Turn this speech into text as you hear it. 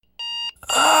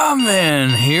Man,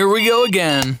 here we go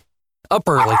again. Up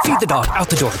early, feed the dog,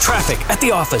 out the door, traffic, at the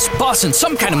office, boss in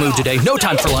some kind of mood today, no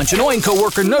time for lunch, annoying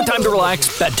coworker, no time to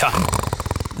relax, bedtime.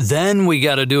 Then we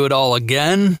gotta do it all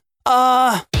again?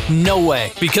 No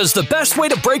way. Because the best way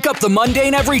to break up the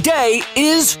mundane every day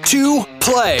is to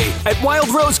play at Wild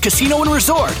Rose Casino and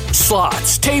Resort.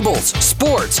 Slots, tables,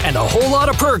 sports, and a whole lot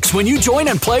of perks when you join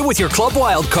and play with your Club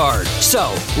Wild card.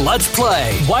 So, let's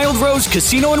play Wild Rose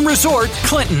Casino and Resort,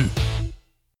 Clinton.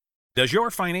 Does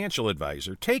your financial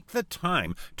advisor take the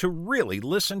time to really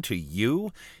listen to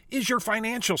you? Is your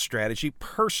financial strategy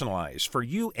personalized for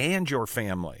you and your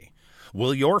family?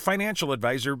 Will your financial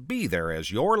advisor be there as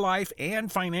your life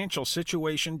and financial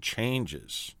situation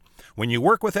changes? When you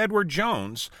work with Edward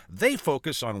Jones, they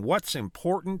focus on what's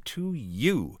important to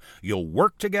you. You'll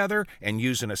work together and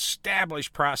use an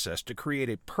established process to create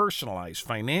a personalized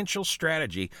financial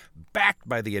strategy backed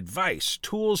by the advice,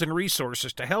 tools, and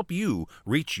resources to help you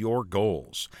reach your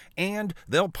goals. And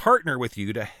they'll partner with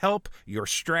you to help your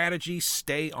strategy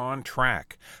stay on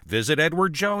track. Visit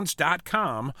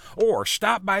edwardjones.com or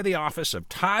stop by the office of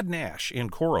Todd Nash in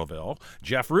Coralville,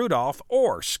 Jeff Rudolph,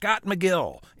 or Scott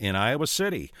McGill in Iowa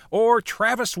City, or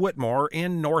Travis Whitmore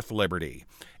in North Liberty.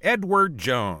 Edward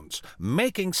Jones,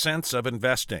 making sense of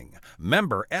investing.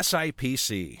 Member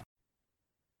SIPC.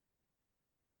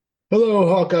 Hello,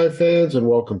 Hawkeye fans, and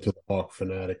welcome to the Hawk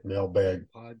Fanatic Mailbag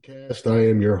Podcast. I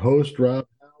am your host, Rob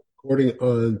Howe, recording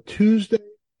on Tuesday,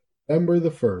 November the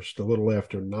 1st, a little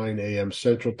after 9 a.m.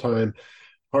 Central Time.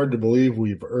 Hard to believe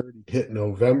we've already hit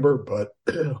November, but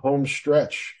home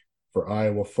stretch for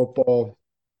Iowa football,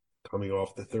 coming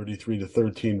off the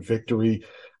 33-13 victory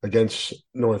against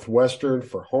Northwestern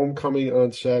for homecoming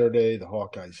on Saturday. The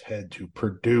Hawkeyes head to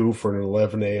Purdue for an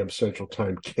 11 a.m. Central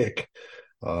Time kick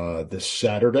this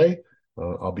Saturday.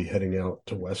 I'll be heading out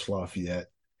to West Lafayette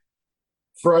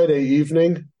Friday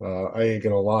evening. I ain't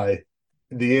going to lie,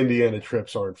 the Indiana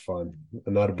trips aren't fun.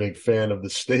 I'm not a big fan of the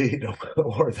state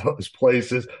or those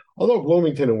places, although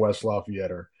Bloomington and West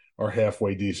Lafayette are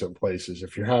halfway decent places.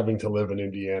 If you're having to live in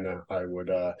Indiana,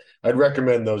 I'd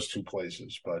recommend those two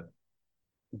places. But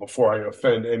before I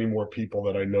offend any more people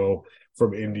that I know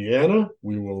from Indiana,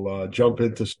 we will jump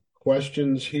into some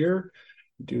questions here.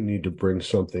 I do need to bring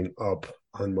something up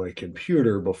on my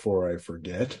computer before I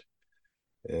forget,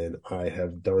 and I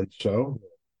have done so.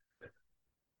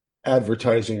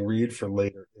 Advertising read for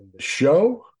later in the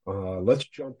show. Let's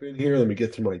jump in here. Let me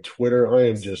get to my Twitter.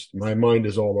 My mind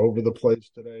is all over the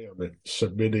place today. I'm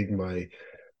submitting my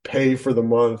pay for the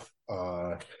month.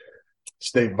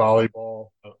 State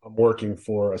volleyball. I'm working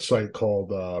for a site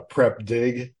called Prep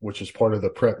Dig, which is part of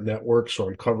the Prep Network. So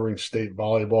I'm covering state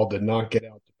volleyball. Did not get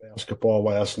out to basketball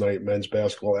last night, men's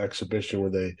basketball exhibition,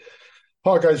 where the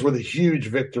Hawkeyes with a huge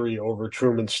victory over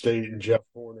Truman State and Jeff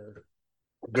Horner.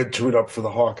 Good tune-up for the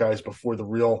Hawkeyes before the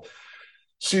real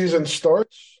season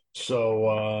starts.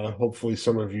 So hopefully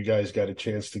some of you guys got a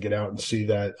chance to get out and see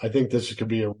that. I think this could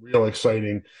be a real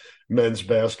exciting men's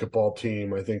basketball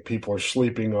team. I think people are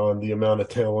sleeping on the amount of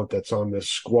talent that's on this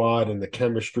squad and the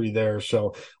chemistry there.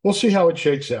 So we'll see how it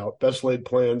shakes out. Best laid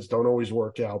plans don't always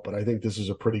work out, but I think this is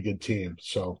a pretty good team.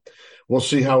 So we'll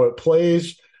see how it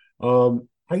plays.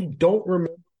 I don't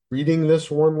remember reading this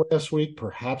one last week.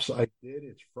 Perhaps I did.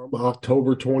 It's from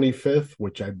October 25th,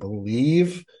 which I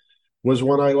believe was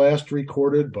when I last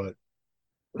recorded, but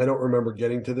I don't remember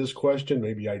getting to this question.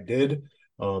 Maybe I did.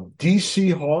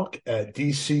 DC Hawk at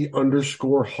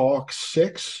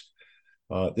DC_Hawk6.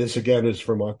 This again is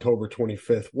from October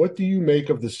 25th. What do you make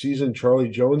of the season Charlie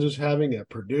Jones is having at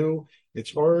Purdue?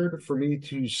 It's hard for me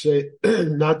to say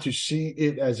not to see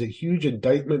it as a huge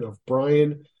indictment of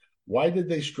Brian. Why did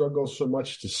they struggle so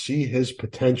much to see his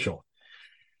potential?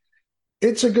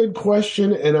 It's a good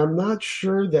question, and I'm not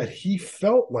sure that he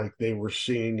felt like they were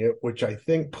seeing it, which I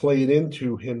think played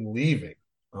into him leaving.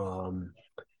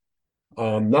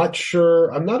 I'm not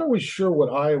sure. I'm not always sure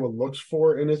what Iowa looks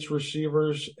for in its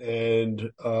receivers and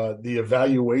the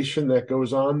evaluation that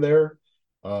goes on there.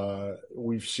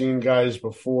 We've seen guys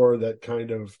before that kind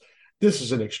of – this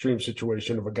is an extreme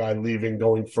situation of a guy leaving,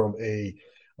 going from an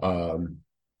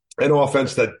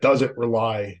offense that doesn't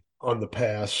rely on the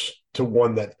pass to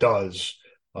one that does.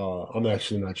 I'm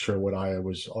actually not sure what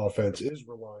Iowa's offense is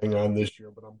relying on this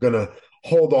year, but I'm going to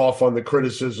hold off on the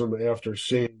criticism after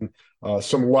seeing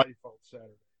some life on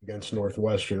Saturday against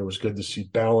Northwestern. It was good to see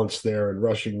balance there and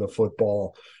rushing the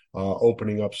football,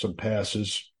 opening up some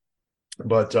passes.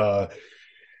 But,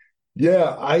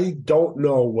 yeah, I don't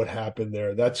know what happened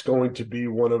there. That's going to be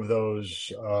one of those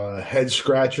head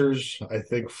scratchers, I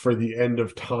think, for the end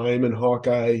of time in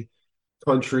Hawkeye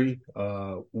country.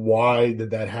 Why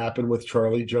did that happen with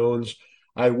Charlie Jones?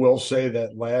 I will say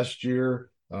that last year,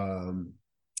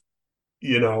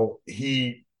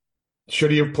 he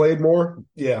should he have played more?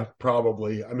 Yeah,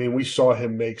 probably. I mean, we saw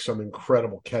him make some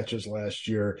incredible catches last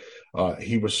year.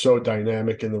 He was so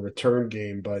dynamic in the return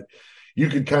game, but you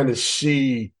could kind of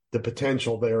see the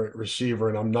potential there at receiver,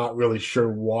 and I'm not really sure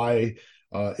why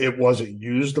it wasn't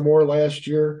used more last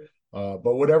year. But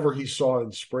whatever he saw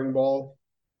in spring ball,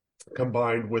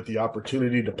 combined with the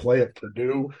opportunity to play at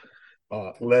Purdue,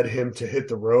 led him to hit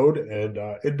the road, and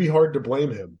it'd be hard to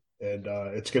blame him. And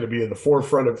it's going to be in the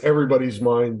forefront of everybody's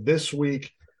mind this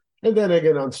week, and then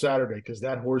again on Saturday, because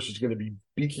that horse is going to be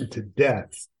beaten to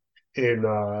death in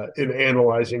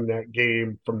analyzing that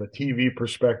game from the TV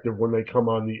perspective when they come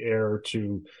on the air.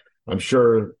 To, I'm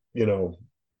sure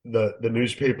the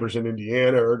newspapers in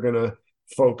Indiana are going to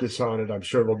focus on it. I'm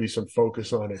sure there'll be some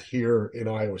focus on it here in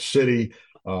Iowa City,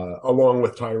 along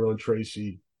with Tyrone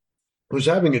Tracy, who's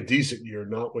having a decent year,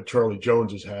 not what Charlie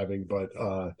Jones is having, but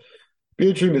be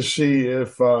interesting to see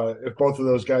if both of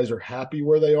those guys are happy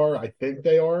where they are. I think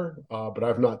they are, but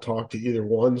I've not talked to either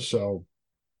one. So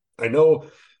I know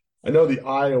the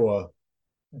Iowa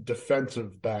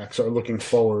defensive backs are looking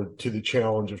forward to the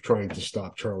challenge of trying to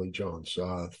stop Charlie Jones.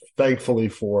 Thankfully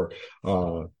for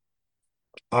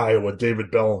Iowa,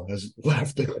 David Bell has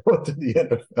left and went to the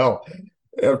NFL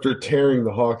after tearing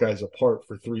the Hawkeyes apart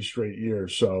for 3 straight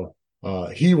years. So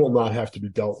he will not have to be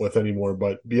dealt with anymore.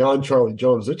 But beyond Charlie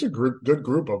Jones, it's a good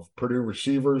group of Purdue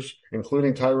receivers,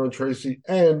 including Tyrone Tracy,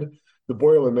 and the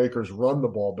Boilermakers run the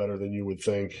ball better than you would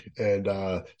think. And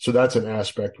so that's an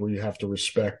aspect where you have to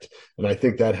respect. And I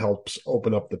think that helps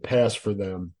open up the pass for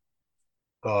them.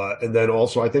 And then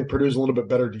also, I think Purdue's a little bit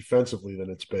better defensively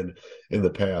than it's been in the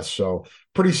past. So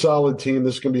pretty solid team.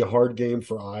 This is going to be a hard game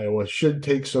for Iowa. Should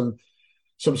take some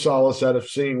solace out of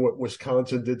seeing what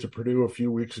Wisconsin did to Purdue a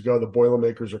few weeks ago. The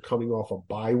Boilermakers are coming off a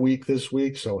bye week this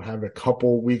week, so have a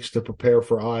couple weeks to prepare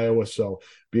for Iowa. So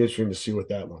be interesting to see what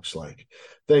that looks like.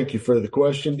 Thank you for the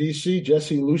question, DC.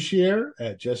 Jesse Lucier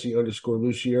at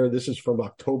Jesse_Lucier. This is from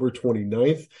October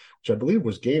 29th, which I believe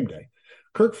was game day.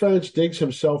 Kirk Ferentz digs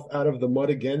himself out of the mud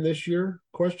again this year?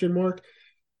 Question mark.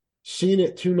 Seen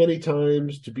it too many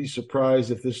times to be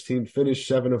surprised if this team finished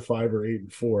 7-5 or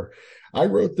 8-4. I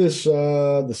wrote this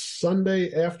the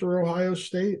Sunday after Ohio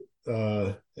State,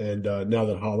 and now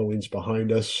that Halloween's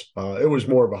behind us, it was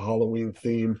more of a Halloween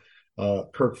theme.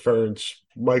 Kirk Ferentz,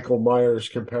 Michael Myers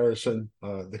comparison,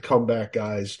 the comeback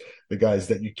guys, the guys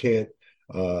that you can't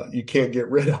get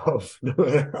rid of, no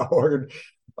matter how hard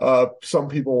some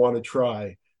people want to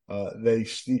try.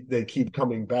 They keep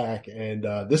coming back, and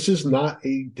this is not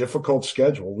a difficult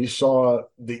schedule. We saw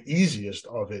the easiest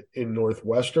of it in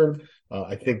Northwestern.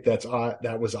 I think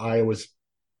that was Iowa's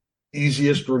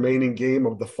easiest remaining game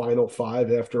of the final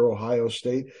 5 after Ohio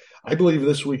State. I believe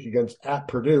this week at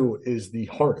Purdue is the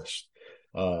hardest.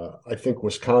 I think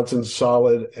Wisconsin's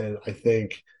solid, and I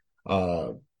think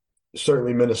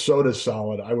certainly Minnesota's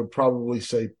solid. I would probably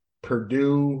say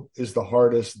Purdue is the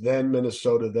hardest, then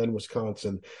Minnesota, then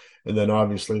Wisconsin, and then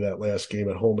obviously that last game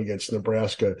at home against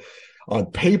Nebraska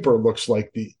on paper looks like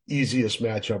the easiest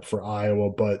matchup for Iowa,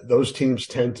 but those teams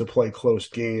tend to play close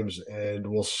games, and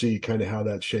we'll see kind of how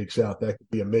that shakes out. That could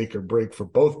be a make or break for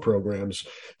both programs,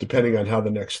 depending on how the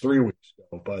next 3 weeks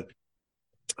go. But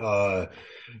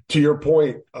to your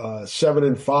point,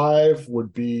 7-5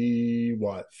 would be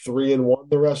 3-1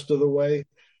 the rest of the way.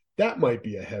 That might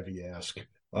be a heavy ask.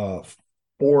 4-0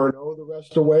 the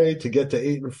rest of the way to get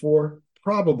to 8-4,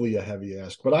 probably a heavy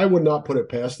ask, but I would not put it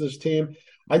past this team.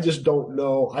 I just don't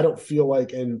know. I don't feel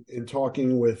like in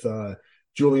talking with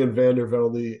Julian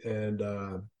Vandervelde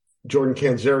and Jordan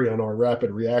Canzeri on our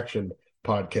Rapid Reaction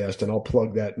podcast, and I'll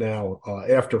plug that now,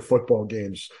 after football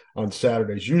games on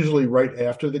Saturdays. Usually right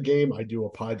after the game, I do a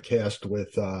podcast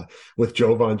with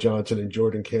Jovan Johnson and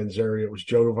Jordan Canzeri. It was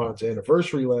Jovan's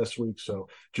anniversary last week, so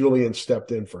Julian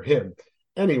stepped in for him.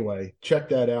 Anyway, check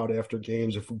that out after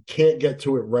games. If we can't get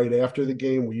to it right after the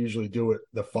game, we usually do it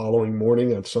the following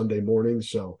morning on Sunday morning.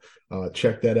 So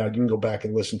check that out. You can go back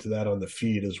and listen to that on the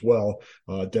feed as well.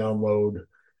 Download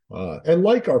and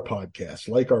like our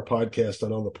podcast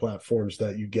on all the platforms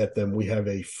that you get them. We have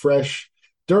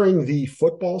during the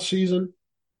football season,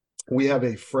 we have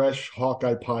a fresh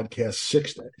Hawkeye podcast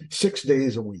six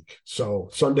days a week. So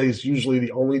Sunday is usually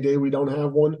the only day we don't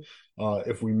have one.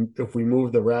 If we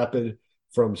move the Rapid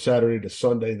from Saturday to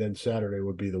Sunday, then Saturday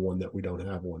would be the one that we don't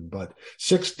have one. But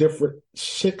six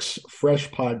fresh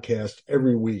podcasts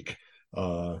every week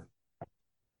on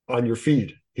your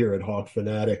feed here at Hawk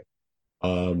Fanatic.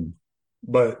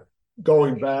 But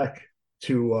going back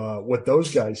to what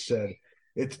those guys said,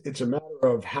 it's a matter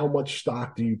of how much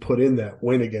stock do you put in that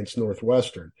win against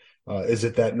Northwestern. Is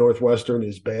it that Northwestern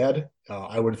is bad?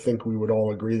 I would think we would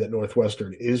all agree that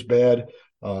Northwestern is bad.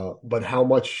 But how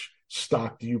much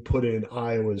stock do you put in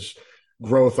Iowa's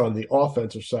growth on the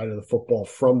offensive side of the football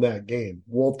from that game?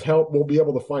 We'll be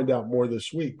able to find out more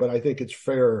this week, but I think it's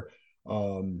fair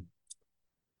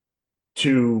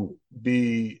to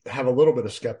have a little bit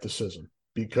of skepticism,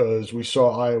 because we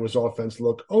saw Iowa's offense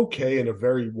look okay in a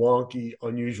very wonky,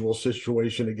 unusual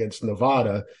situation against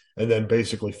Nevada, and then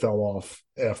basically fell off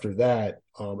after that,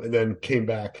 and then came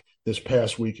back this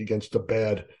past week against a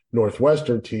bad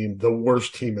Northwestern team, the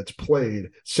worst team it's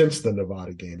played since the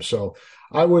Nevada game. So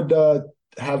I would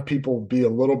have people be a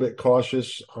little bit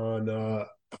cautious on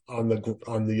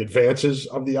the advances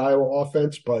of the Iowa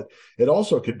offense, but it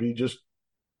also could be just,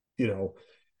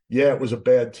 yeah, it was a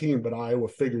bad team, but Iowa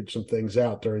figured some things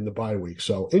out during the bye week.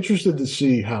 So interested to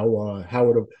see how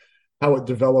it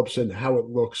develops and how it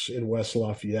looks in West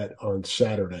Lafayette on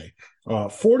Saturday.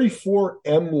 44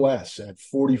 M less at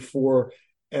 44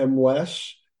 M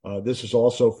less. This is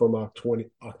also from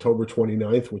October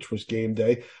 29th, which was game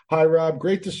day. Hi, Rob.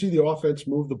 Great to see the offense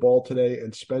move the ball today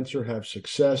and Spencer have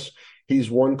success. He's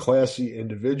one classy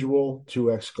individual,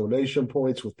 2 exclamation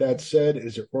points. With that said,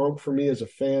 is it wrong for me as a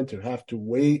fan to have a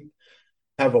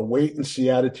wait and see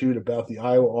attitude about the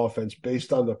Iowa offense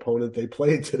based on the opponent they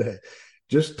played today?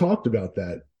 Just talked about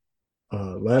that.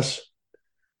 Les?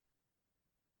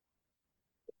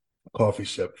 Coffee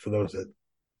sip. For those that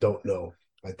don't know,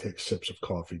 I take sips of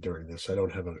coffee during this. I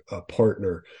don't have a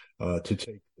partner to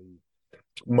take the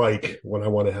mic when I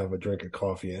want to have a drink of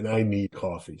coffee, and I need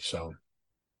coffee. So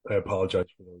I apologize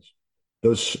for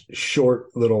those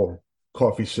short little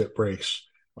coffee sip breaks.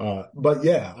 But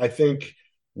yeah, I think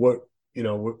what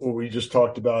we just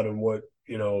talked about and what,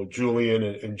 Julian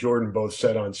and Jordan both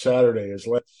said on Saturday is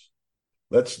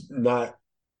let's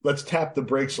tap the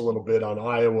brakes a little bit on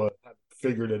Iowa.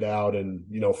 Figured it out and,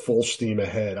 full steam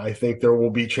ahead. I think there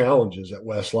will be challenges at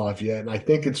West Lafayette. And I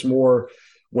think it's more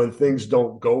when things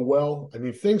don't go well. I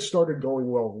mean, things started going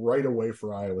well right away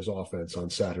for Iowa's offense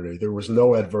on Saturday. There was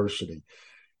no adversity.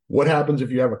 What happens if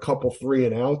you have a couple 3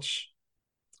 and outs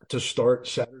to start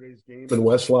Saturday's game in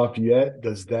West Lafayette?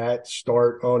 Does that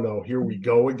start, oh no, here we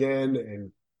go again,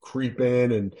 and creep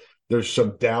in, and there's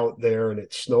some doubt there and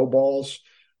it snowballs?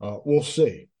 We'll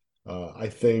see. I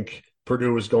think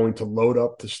Purdue is going to load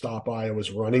up to stop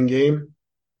Iowa's running game,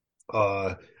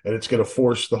 and it's going to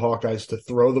force the Hawkeyes to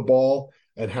throw the ball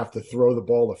and have to throw the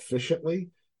ball efficiently.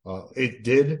 It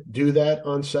did do that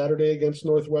on Saturday against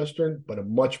Northwestern, but a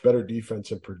much better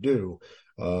defense in Purdue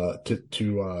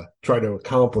to try to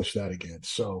accomplish that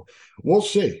against. So we'll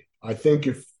see. I think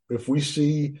if we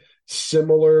see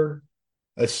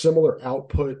a similar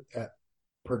output at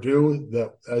Purdue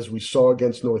that as we saw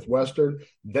against Northwestern,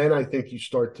 then I think you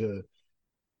start to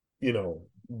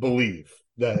believe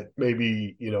that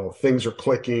maybe, things are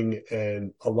clicking,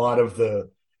 and a lot of the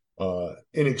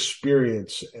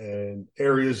inexperience and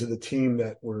areas of the team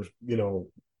that were,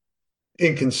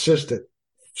 inconsistent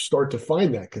start to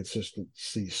find that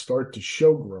consistency, start to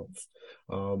show growth.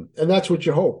 And that's what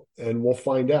you hope. And we'll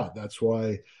find out. That's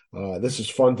why this is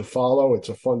fun to follow. It's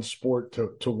a fun sport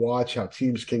to watch how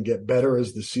teams can get better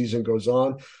as the season goes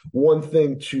on. One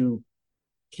thing to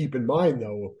keep in mind,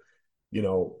 though,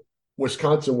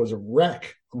 Wisconsin was a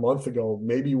wreck a month ago.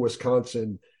 Maybe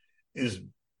Wisconsin is,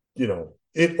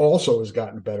 it also has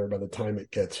gotten better by the time it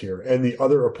gets here. And the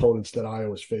other opponents that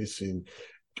Iowa's facing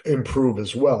improve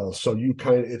as well. So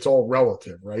it's all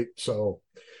relative, right? So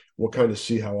we'll kind of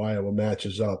see how Iowa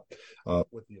matches up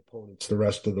with the opponents the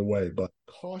rest of the way. But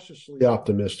cautiously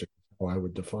optimistic is how I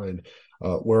would define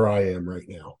where I am right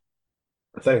now.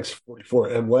 Thanks,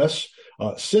 44M Wes.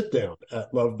 Sit down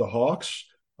at Love the Hawks.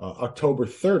 October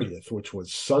 30th, which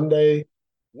was Sunday.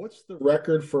 What's the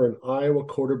record for an Iowa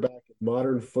quarterback in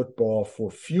modern football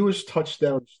for fewest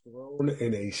touchdowns thrown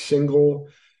in a single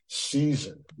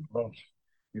season? Oh,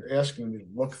 you're asking me to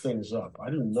look things up. I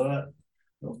don't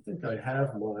think I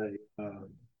have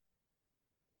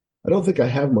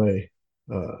my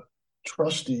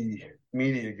trusty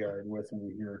media guide with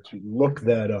me here to look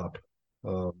that up.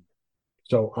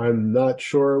 So I'm not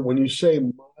sure. When you say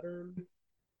modern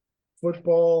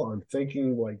football, I'm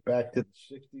thinking like back to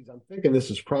the 60s. I'm thinking this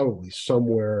is probably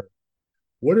somewhere.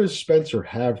 What does Spencer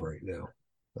have right now?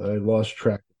 I lost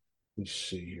track. Let me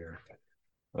see here.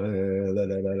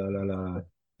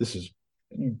 This is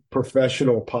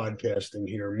professional podcasting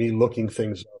here, me looking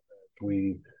things up as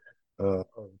we are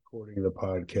recording the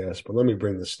podcast. But let me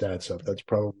bring the stats up. That's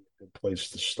probably a good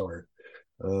place to start.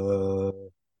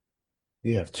 You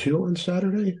have 2 on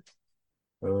Saturday?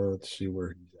 Let's see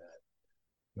where he's at.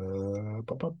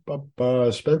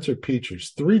 Spencer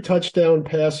Petras, 3 touchdown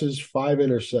passes, 5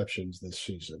 interceptions this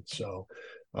season. So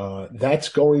that's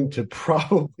going to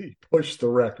probably push the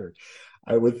record.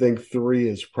 I would think 3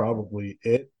 is probably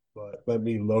it, but let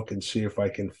me look and see if I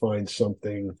can find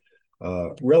something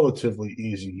relatively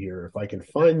easy here. If I can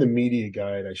find the media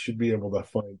guide, I should be able to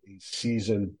find a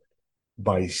season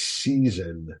by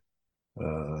season.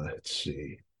 Let's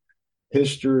see.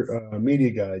 History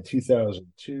Media Guide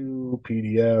 2002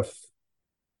 PDF.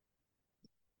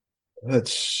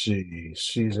 Let's see,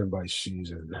 season by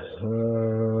season.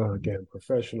 Again,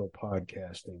 professional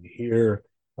podcasting here.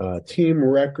 Team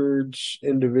records,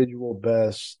 individual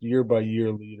best, year by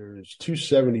year leaders,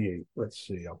 278. Let's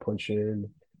see, I'll punch in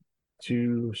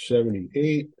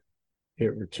 278,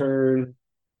 hit return.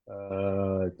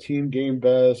 Team game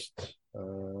best,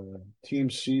 team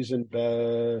season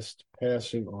best,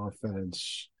 passing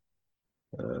offense.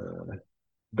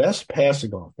 Best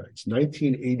passing offense,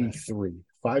 1983,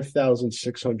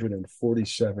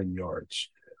 5,647 yards.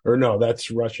 Or no,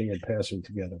 that's rushing and passing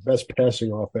together. Best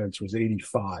passing offense was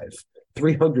 85,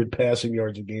 300 passing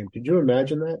yards a game. Could you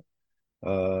imagine that?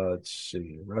 Let's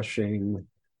see, rushing,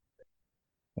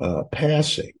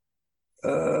 passing.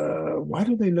 Why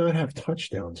do they not have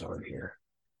touchdowns on here?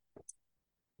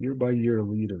 Year by year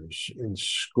leaders in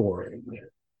scoring.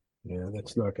 Yeah,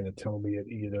 that's not going to tell me it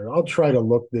either. I'll try to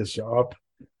look this up.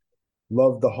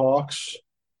 Love the Hawks.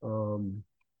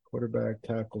 Quarterback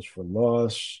tackles for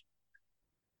loss.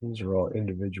 These are all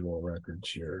individual records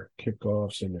here.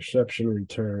 Kickoffs, interception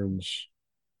returns,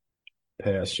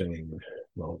 passing,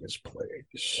 longest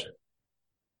plays.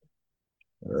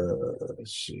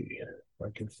 Let's see if I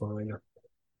can find a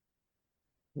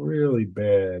really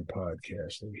bad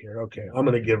podcasting here. Okay, I'm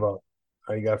going to give up.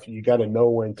 You got to know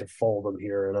when to fold them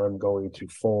here, and I'm going to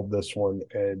fold this one.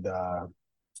 And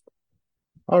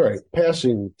all right,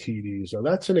 passing TDs. Oh,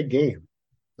 that's in a game.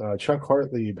 Chuck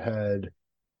Hartlieb had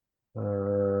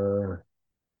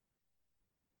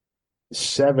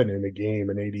 7 in a game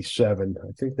in 87.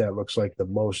 I think that looks like the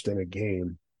most in a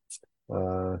game.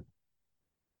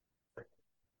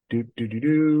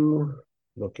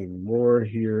 Looking more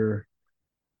here.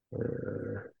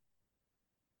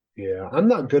 Yeah, I'm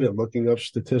not good at looking up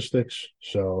statistics,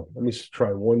 so let me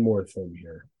try one more thing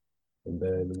here, and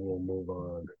then we'll move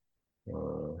on.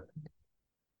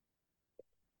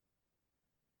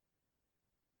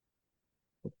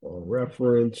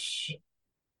 Reference.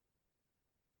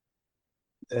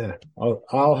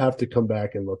 I'll have to come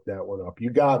back and look that one up.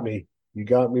 You got me. You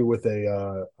got me with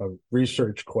a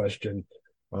research question,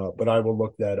 but I will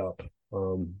look that up.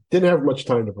 Didn't have much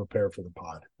time to prepare for the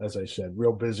pod, as I said,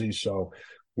 real busy. So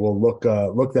we'll look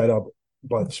that up.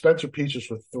 But Spencer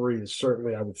Petras with 3 is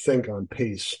certainly, I would think, on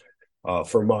pace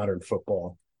for modern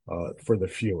football for the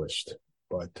fewest.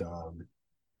 But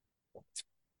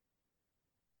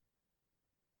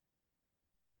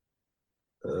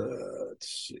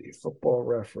let's see, Football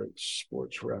Reference,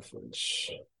 Sports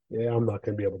Reference. Yeah, I'm not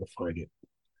going to be able to find it.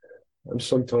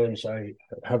 Sometimes I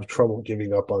have trouble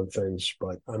giving up on things,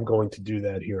 but I'm going to do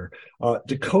that here.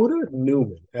 Dakota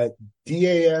Newman at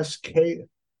DASCODA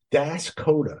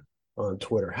on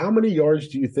Twitter. How many yards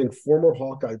do you think former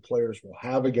Hawkeye players will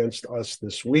have against us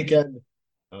this weekend?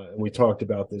 And we talked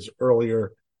about this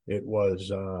earlier. It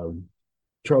was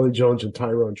Charlie Jones and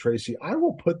Tyrone Tracy. I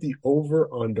will put the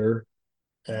over-under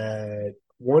at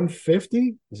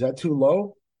 150. Is that too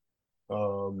low?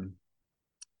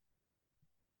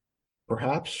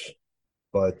 Perhaps,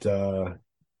 but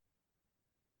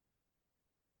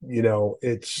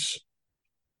it's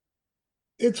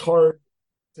hard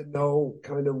to know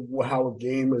kind of how a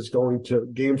game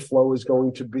flow is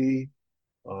going to be.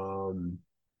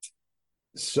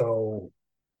 So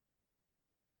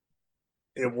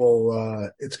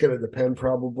it's going to depend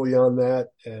probably on that.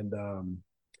 And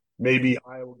maybe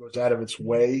Iowa goes out of its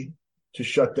way to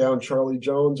shut down Charlie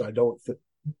Jones. I don't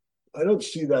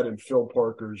see that in Phil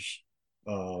Parker's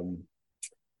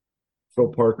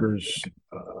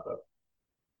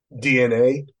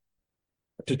DNA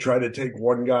to try to take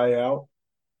one guy out.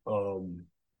 I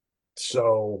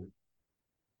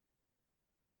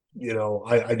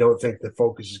don't think the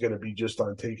focus is going to be just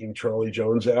on taking Charlie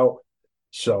Jones out.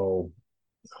 So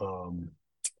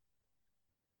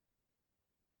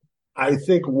I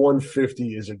think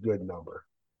 150 is a good number.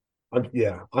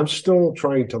 I'm still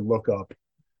trying to look up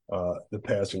the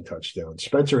passing touchdown.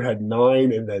 Spencer had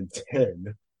 9 and then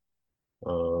 10.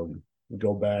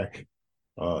 Go back.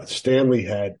 Stanley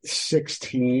had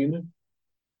 16.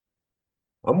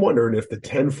 I'm wondering if the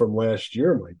 10 from last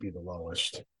year might be the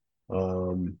lowest.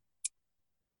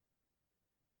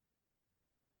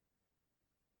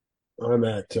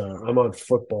 I'm on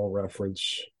Football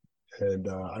Reference, and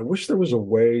I wish there was a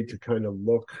way to kind of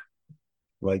look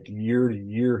like year to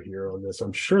year here on this.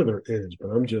 I'm sure there is, but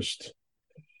I'm just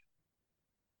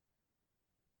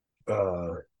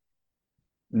uh,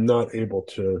 not able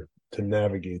to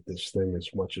navigate this thing as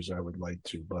much as I would like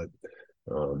to. But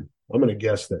I'm going to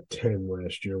guess that 10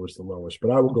 last year was the lowest.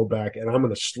 But I will go back and I'm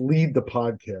going to lead the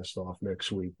podcast off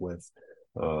next week with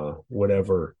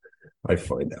whatever I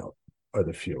find out are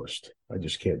the fewest. I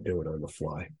just can't do it on the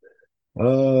fly.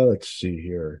 Let's see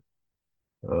here.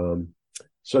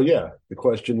 So yeah, the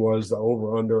question was the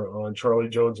over under on Charlie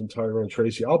Jones and Tyrone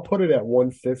Tracy. I'll put it at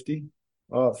 150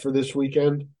 for this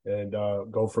weekend and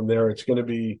go from there. It's going to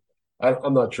be,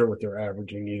 I'm not sure what they're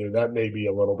averaging either. That may be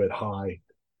a little bit high,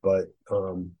 but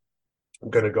I'm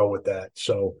going to go with that.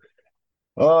 So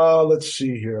let's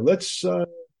see here. Let's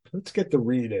get the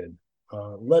read in.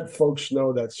 Let folks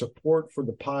know that support for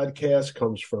the podcast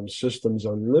comes from Systems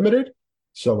Unlimited,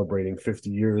 celebrating 50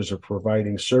 years of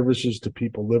providing services to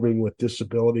people living with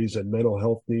disabilities and mental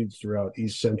health needs throughout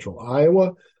East Central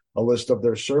Iowa. A list of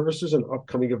their services and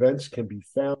upcoming events can be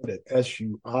found at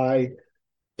sui.org.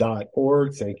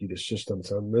 Thank you to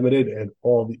Systems Unlimited and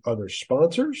all the other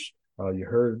sponsors. You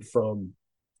heard from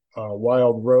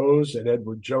Wild Rose and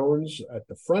Edward Jones at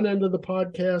the front end of the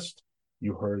podcast.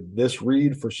 You heard this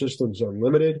read for Systems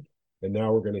Unlimited. And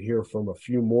now we're going to hear from a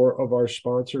few more of our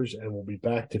sponsors, and we'll be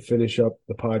back to finish up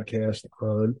the podcast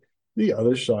on the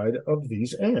other side of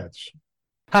these ads.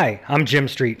 Hi, I'm Jim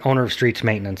Street, owner of Streets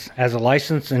Maintenance. As a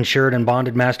licensed, insured, and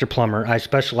bonded master plumber, I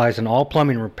specialize in all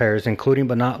plumbing repairs, including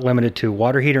but not limited to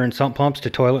water heater and sump pumps to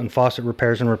toilet and faucet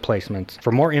repairs and replacements.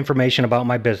 For more information about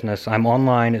my business, I'm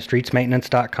online at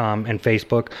streetsmaintenance.com and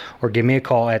Facebook, or give me a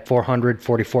call at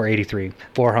 400-4483,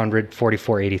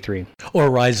 400-4483.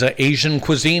 Oriza Asian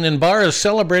Cuisine and Bar is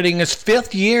celebrating its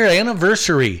 5th year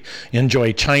anniversary.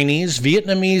 Enjoy Chinese,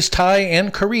 Vietnamese, Thai,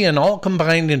 and Korean all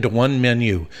combined into one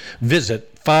menu. Visit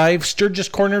 5 Sturgis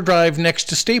Corner Drive next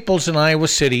to Staples in Iowa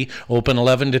City, open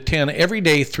 11 to 10 every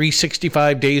day,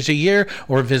 365 days a year,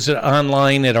 or visit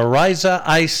online at orizaic.com.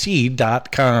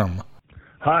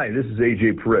 Hi, this is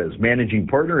AJ Perez, managing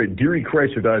partner at Deary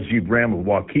Chrysler Dodge Jeep Ram of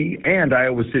Waukee and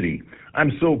Iowa City.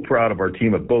 I'm so proud of our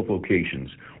team at both locations.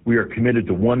 We are committed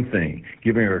to one thing,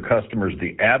 giving our customers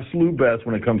the absolute best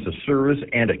when it comes to service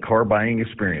and a car buying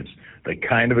experience, the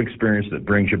kind of experience that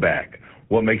brings you back.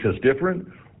 What makes us different?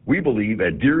 We believe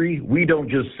at Deary, we don't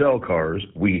just sell cars,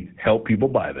 we help people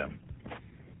buy them.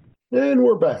 And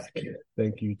we're back.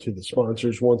 Thank you to the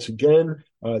sponsors once again.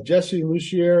 Jesse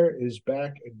Lucier is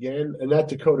back again. And that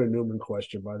Dakota Newman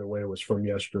question, by the way, was from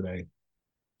yesterday,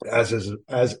 as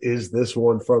is this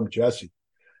one from Jesse.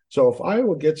 So if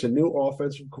Iowa gets a new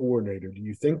offensive coordinator, do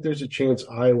you think there's a chance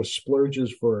Iowa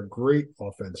splurges for a great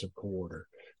offensive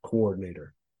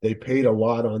coordinator? They paid a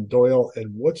lot on Doyle,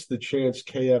 and what's the chance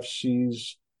KF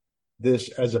sees this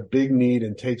as a big need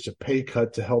and takes a pay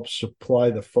cut to help supply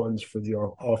the funds for the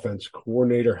offense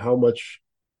coordinator? How much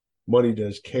money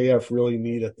does KF really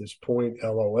need at this point?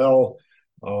 LOL.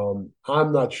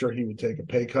 I'm not sure he would take a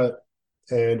pay cut.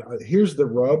 And here's the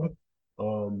rub.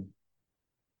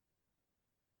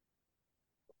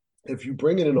 If you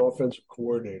bring in an offensive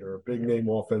coordinator, a big name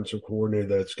offensive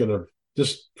coordinator that's going to,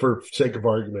 just for sake of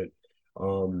argument,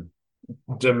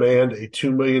 demand a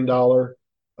 $2 million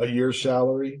a year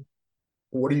salary,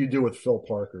 what do you do with Phil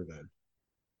Parker then?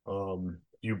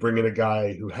 You bring in a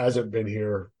guy who hasn't been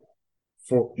here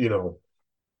for,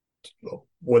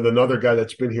 with another guy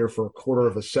that's been here for a quarter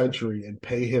of a century and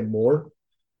pay him more,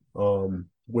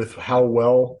 with how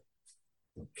well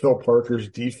Phil Parker's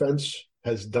defense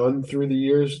has done through the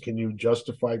years. Can you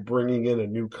justify bringing in a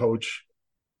new coach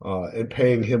and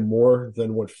paying him more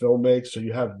than what Phil makes? So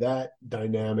you have that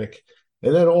dynamic.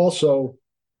 And then also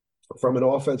from an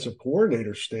offensive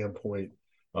coordinator standpoint,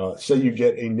 say you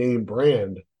get a name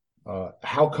brand,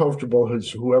 how comfortable is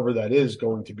whoever that is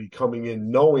going to be coming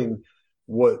in knowing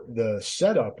what the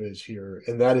setup is here?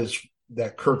 And that is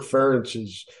that Kirk Ferentz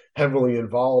is heavily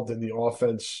involved in the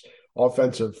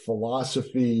offensive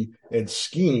philosophy and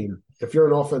scheme. If you're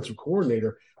an offensive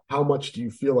coordinator, how much do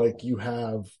you feel like you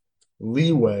have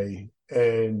leeway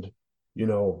and,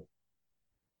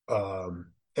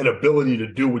 an ability to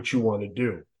do what you want to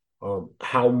do?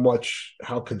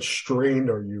 How constrained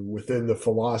are you within the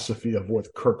philosophy of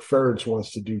what Kirk Ferentz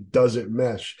wants to do? Does it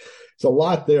mesh? It's a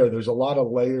lot there. There's a lot of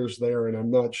layers there, and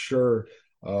I'm not sure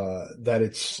that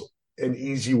it's an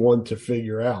easy one to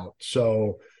figure out.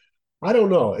 So I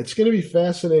don't know. It's going to be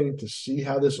fascinating to see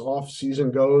how this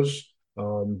offseason goes,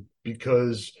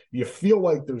 because you feel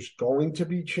like there's going to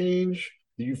be change.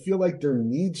 You feel like there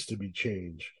needs to be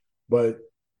change. But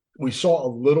we saw a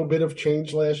little bit of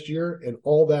change last year, and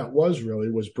all that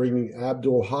was bringing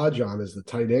Abdul Hajj on as the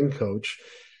tight end coach,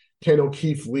 Ken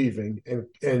O'Keefe leaving,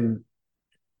 and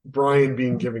Brian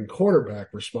being given quarterback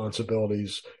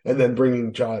responsibilities, and then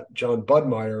bringing John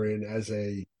Budmeyer in as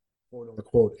a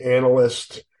quote-unquote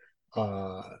analyst,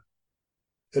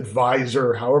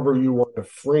 advisor, however you want to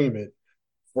frame it,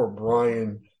 for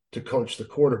Brian to coach the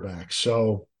quarterback.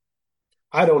 So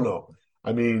I don't know.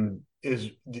 I mean,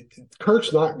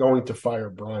 Kirk's not going to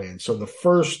fire Brian. So the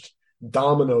first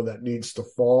domino that needs to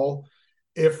fall,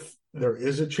 if there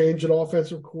is a change at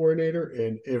offensive coordinator,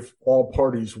 and if all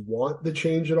parties want the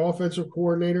change at offensive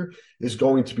coordinator, is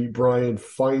going to be Brian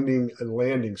finding a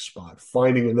landing spot,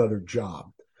 finding another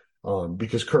job,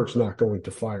 because Kirk's not going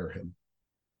to fire him.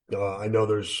 I know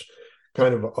there's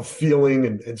kind of a feeling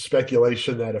and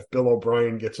speculation that if Bill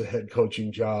O'Brien gets a head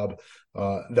coaching job,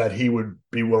 that he would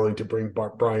be willing to bring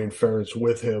Brian Ferentz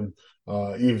with him,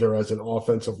 either as an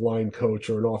offensive line coach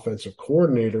or an offensive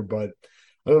coordinator. But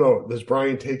I don't know, does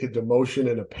Brian take a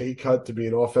demotion and a pay cut to be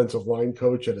an offensive line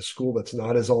coach at a school that's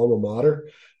not his alma mater?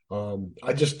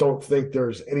 I just don't think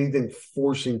there's anything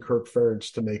forcing Kirk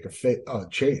Ferentz to make a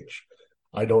change.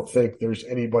 I don't think there's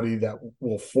anybody that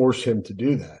will force him to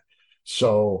do that.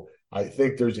 So I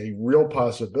think there's a real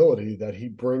possibility that he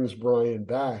brings Brian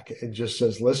back and just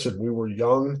says, listen, we were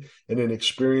young and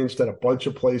inexperienced at a bunch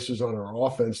of places on our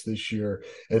offense this year,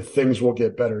 and things will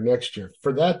get better next year.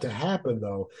 For that to happen,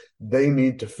 though, they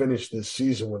need to finish this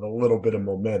season with a little bit of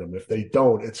momentum. If they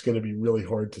don't, it's going to be really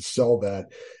hard to sell that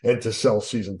and to sell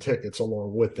season tickets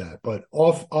along with that. But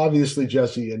obviously,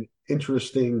 Jesse, an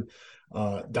interesting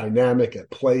dynamic at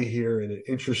play here, and an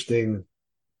interesting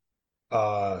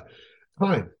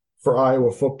time for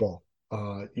Iowa football.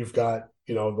 You've got,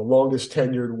 the longest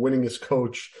tenured, winningest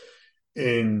coach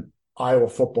in Iowa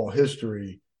football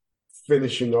history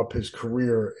finishing up his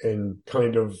career and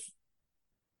kind of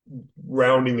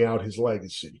rounding out his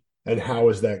legacy. And how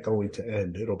is that going to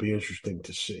end? It'll be interesting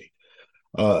to see.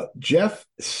 Jeff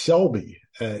Selby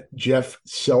at Jeff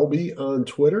Selby on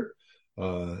Twitter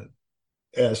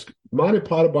asked, Monte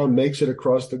Pottebaum makes it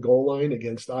across the goal line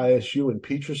against ISU, and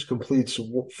Petrus completes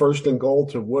first and goal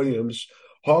to Williams.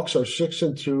 Hawks are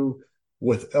 6-2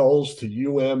 with L's to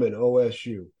UM and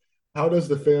OSU. How does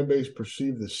the fan base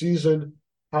perceive the season?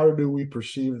 How do we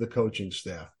perceive the coaching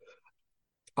staff?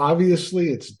 Obviously,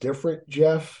 it's different,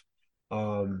 Jeff.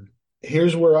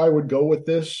 Here's where I would go with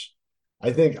this.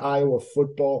 I think Iowa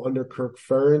football under Kirk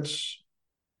Ferentz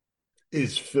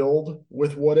is filled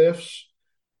with what ifs.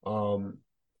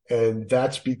 And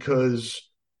that's because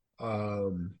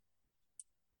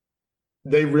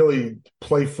they really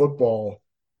play football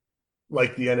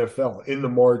like the NFL, in the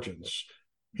margins.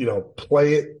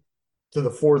 Play it to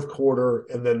the fourth quarter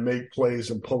and then make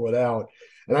plays and pull it out.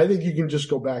 And I think you can just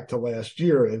go back to last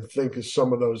year and think of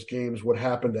some of those games, what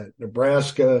happened at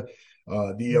Nebraska,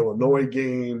 the Illinois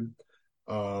game,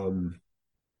 some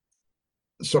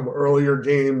earlier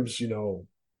games,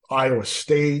 Iowa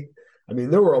State. I mean,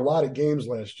 there were a lot of games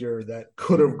last year that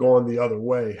could have gone the other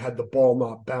way had the ball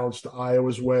not bounced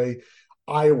Iowa's way.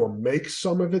 Iowa makes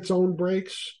some of its own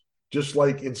breaks, just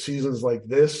like in seasons like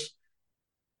this.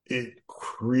 It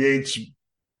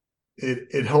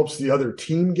helps the other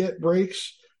team get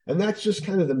breaks, and that's just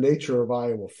kind of the nature of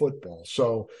Iowa football.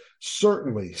 So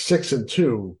certainly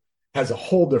 6-2 has a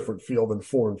whole different feel than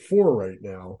 4-4 right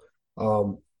now,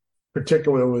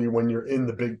 particularly when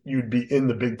you'd be in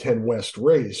the Big Ten West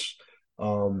race.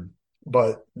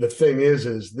 But the thing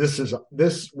is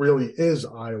this really is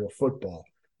Iowa football.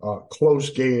 Close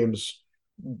games,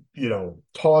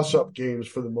 toss-up games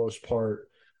for the most part,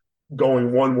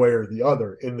 going one way or the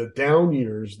other. In the down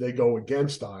years, they go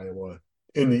against Iowa.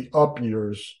 In the up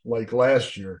years, like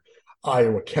last year,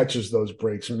 Iowa catches those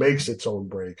breaks, makes its own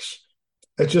breaks.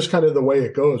 It's just kind of the way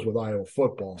it goes with Iowa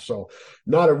football. So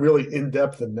not a really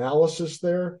in-depth analysis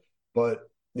there, but,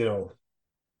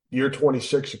 year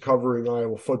 26 of covering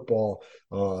Iowa football,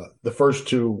 the first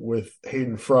two with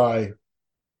Hayden Fry,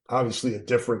 obviously a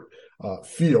different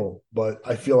feel, but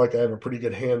I feel like I have a pretty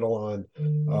good handle on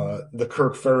the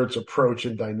Kirk Ferentz approach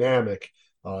and dynamic.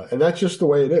 And that's just the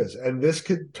way it is. And this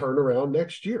could turn around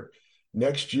next year.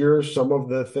 Next year, some of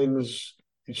the things,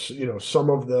 some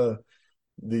of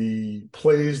the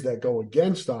plays that go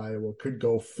against Iowa could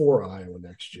go for Iowa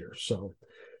next year. So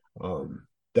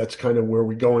that's kind of where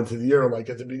we go into the year. Like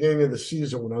at the beginning of the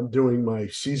season, when I'm doing my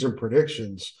season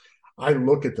predictions, I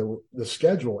look at the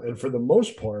schedule, and for the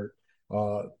most part,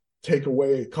 take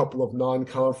away a couple of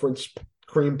non-conference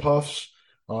cream puffs.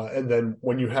 And then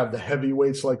when you have the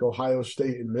heavyweights like Ohio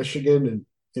State and Michigan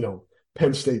and,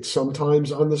 Penn State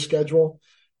sometimes on the schedule,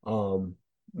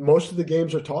 most of the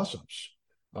games are toss-ups.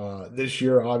 This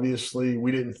year, obviously,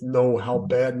 we didn't know how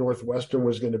bad Northwestern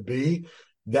was going to be.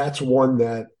 That's one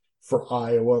that, for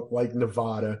Iowa, like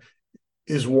Nevada,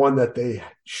 is one that they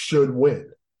should win,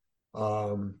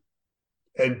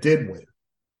 and did win.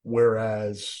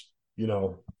 Whereas,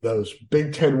 those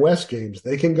Big Ten West games,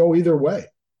 they can go either way,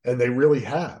 and they really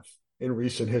have in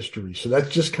recent history. So that's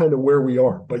just kind of where we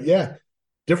are. But yeah,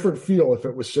 different feel if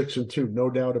it was 6-2, no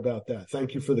doubt about that.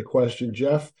 Thank you for the question,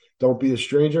 Jeff. Don't be a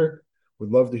stranger. Would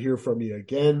love to hear from you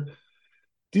again.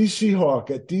 DC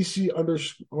Hawk at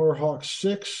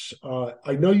DC_Hawk6.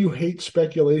 I know you hate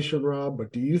speculation, Rob,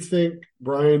 but do you think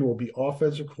Brian will be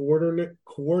offensive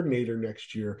coordinator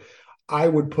next year? I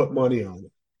would put money on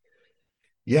it.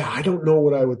 Yeah, I don't know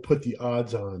what I would put the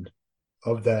odds on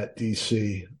of that,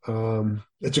 DC.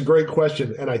 It's a great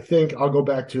question, and I think I'll go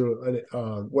back to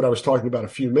what I was talking about a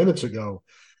few minutes ago.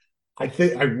 I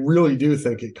really do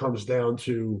think it comes down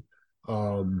to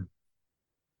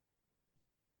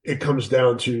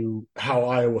how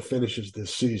Iowa finishes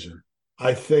this season.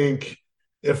 I think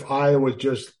if Iowa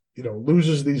just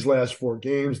loses these last 4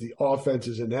 games, the offense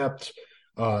is inept.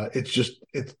 It's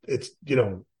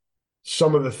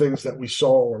some of the things that we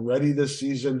saw already this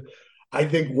season. I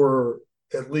think we're,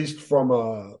 at least from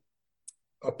a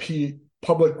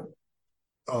public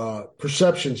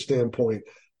perception standpoint,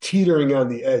 teetering on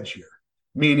the edge here.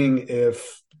 Meaning,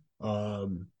 if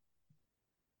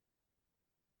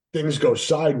things go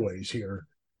sideways here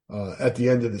at the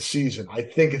end of the season, I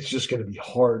think it's just going to be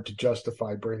hard to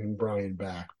justify bringing Brian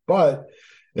back. But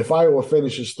if Iowa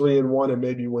finishes 3-1 and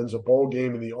maybe wins a bowl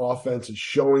game and the offense is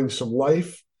showing some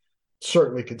life,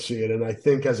 certainly could see it. And I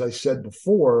think, as I said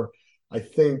before, I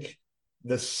think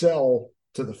the sell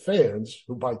to the fans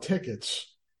who buy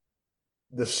tickets,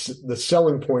 the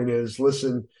selling point is,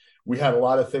 listen, we had a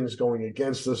lot of things going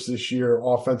against us this year: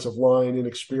 offensive line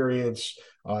inexperience,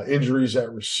 injuries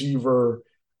at receiver,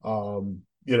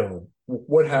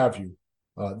 what have you.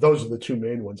 Those are the 2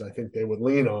 main ones I think they would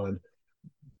lean on.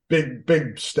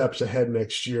 Big steps ahead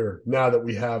next year now that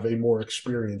we have a more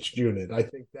experienced unit. I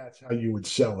think that's how you would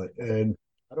sell it. And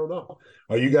I don't know.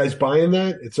 Are you guys buying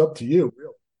that? It's up to you,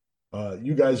 really.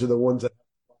 You guys are the ones that have to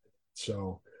buy it.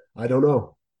 So I don't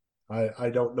know. I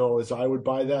don't know as I would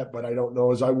buy that, but I don't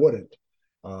know as I wouldn't.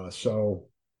 So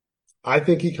I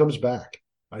think he comes back.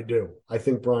 I do. I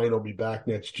think Brian will be back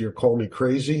next year. Call me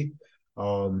crazy.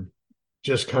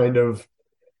 Just kind of,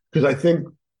 because I think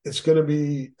it's going to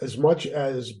be, as much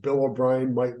as Bill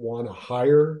O'Brien might want to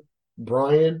hire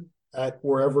Brian at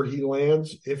wherever he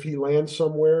lands, if he lands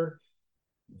somewhere,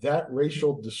 that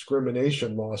racial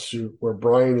discrimination lawsuit where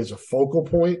Brian is a focal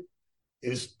point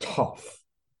is tough.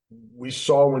 We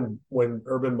saw when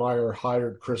Urban Meyer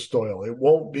hired Chris Doyle. It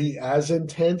won't be as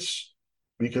intense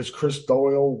because Chris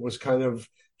Doyle was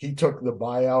he took the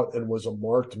buyout and was a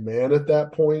marked man at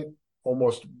that point,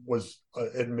 almost was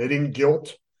admitting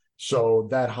guilt. So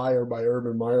that hire by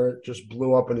Urban Meyer just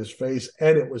blew up in his face.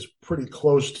 And it was pretty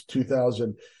close to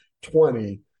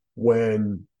 2020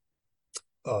 when,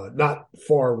 not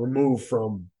far removed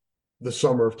from the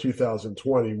summer of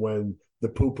 2020, when the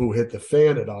poo-poo hit the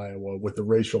fan at Iowa with the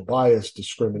racial bias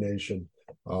discrimination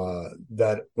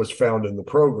that was found in the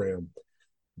program.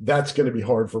 That's going to be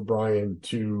hard for Brian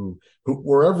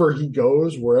wherever he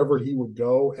goes, wherever he would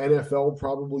go, NFL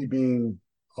probably being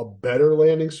a better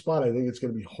landing spot. I think it's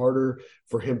going to be harder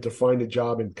for him to find a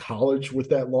job in college with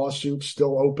that lawsuit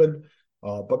still open.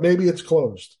 But maybe it's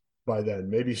closed by then.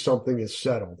 Maybe something is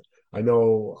settled. I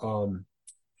know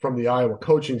from the Iowa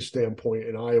coaching standpoint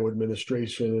and Iowa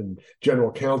administration and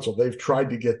general counsel, they've tried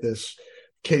to get this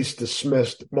case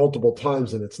dismissed multiple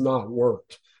times and it's not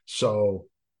worked. So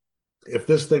if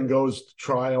this thing goes to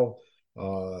trial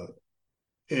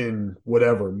in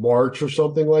March or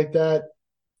something like that,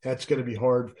 that's going to be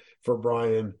hard for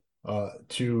Brian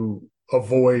to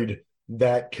avoid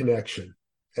that connection.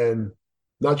 And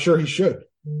not sure he should.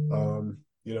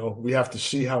 We have to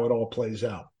see how it all plays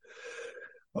out.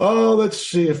 Oh, let's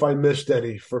see if I missed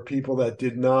any for people that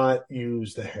did not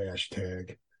use the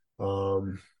hashtag.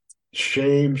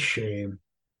 Shame.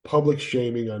 Public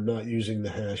shaming on not using the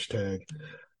hashtag.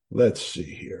 Let's see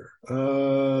here.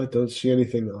 Don't see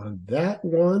anything on that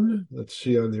one. Let's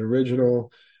see on the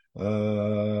original.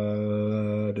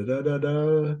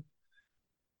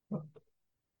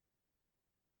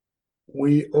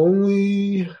 We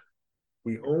only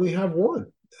have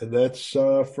one, and that's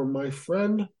from my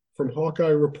friend from Hawkeye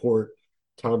Report,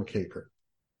 Tom Caker,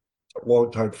 a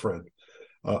longtime friend.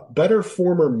 Better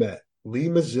former Met, Lee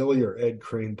Mazzilli or Ed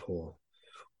Kranepool?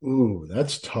 Ooh,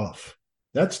 that's tough.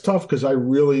 That's tough because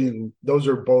those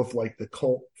are both like the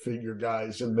cult figure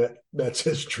guys in Mets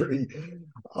history.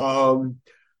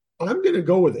 I'm going to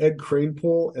go with Ed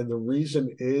Kranepool, and the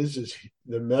reason is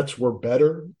the Mets were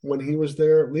better when he was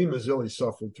there. Lee Mazzilli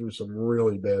suffered through some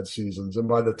really bad seasons, and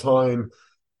by the time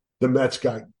the Mets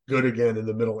got good again in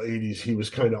the middle 80s, he was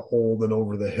kind of old and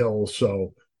over the hill.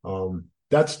 So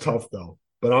that's tough, though.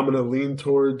 But I'm going to lean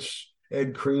towards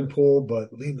Ed Kranepool,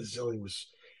 but Lee Mazzilli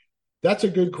that's a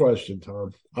good question, Tom.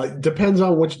 It depends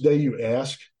on which day you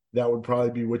ask. That would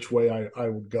probably be which way I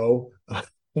would go.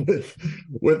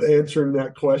 with answering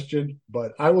that question,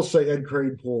 but I will say Ed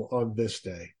Kranepool on this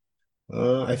day.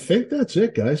 I think that's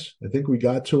it, guys. I think we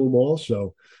got to them all.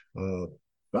 So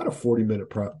about a 40-minute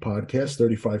podcast,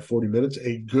 35, 40 minutes,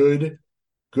 a good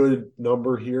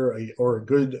number here, or a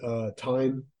good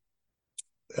time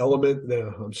element.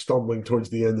 Now I'm stumbling towards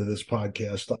the end of this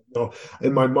podcast.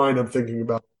 In my mind, I'm thinking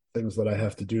about things that I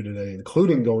have to do today,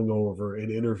 including going over and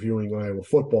interviewing Iowa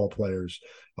football players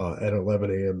at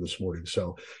 11 a.m. this morning.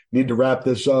 So need to wrap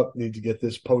this up, need to get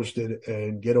this posted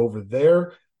and get over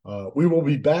there. We will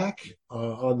be back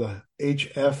on the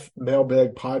HF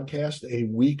Mailbag podcast a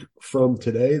week from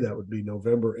today. That would be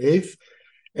November 8th.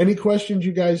 Any questions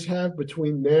you guys have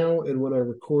between now and when I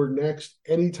record next,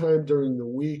 anytime during the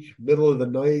week, middle of the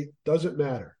night, doesn't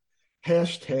matter.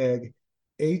 Hashtag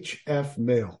HF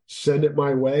Mail. Send it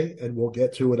my way, and we'll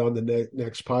get to it on the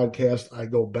next podcast. I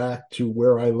go back to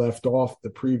where I left off the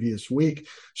previous week,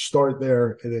 start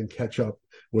there, and then catch up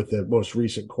with the most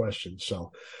recent questions.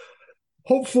 So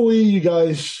hopefully you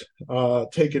guys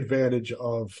take advantage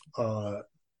of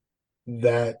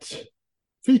that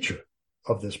feature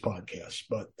of this podcast.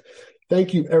 But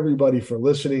thank you, everybody, for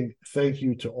listening. Thank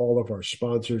you to all of our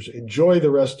sponsors. Enjoy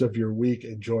the rest of your week.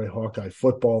 Enjoy Hawkeye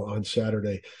football on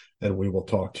Saturday. And we will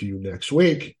talk to you next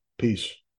week. Peace.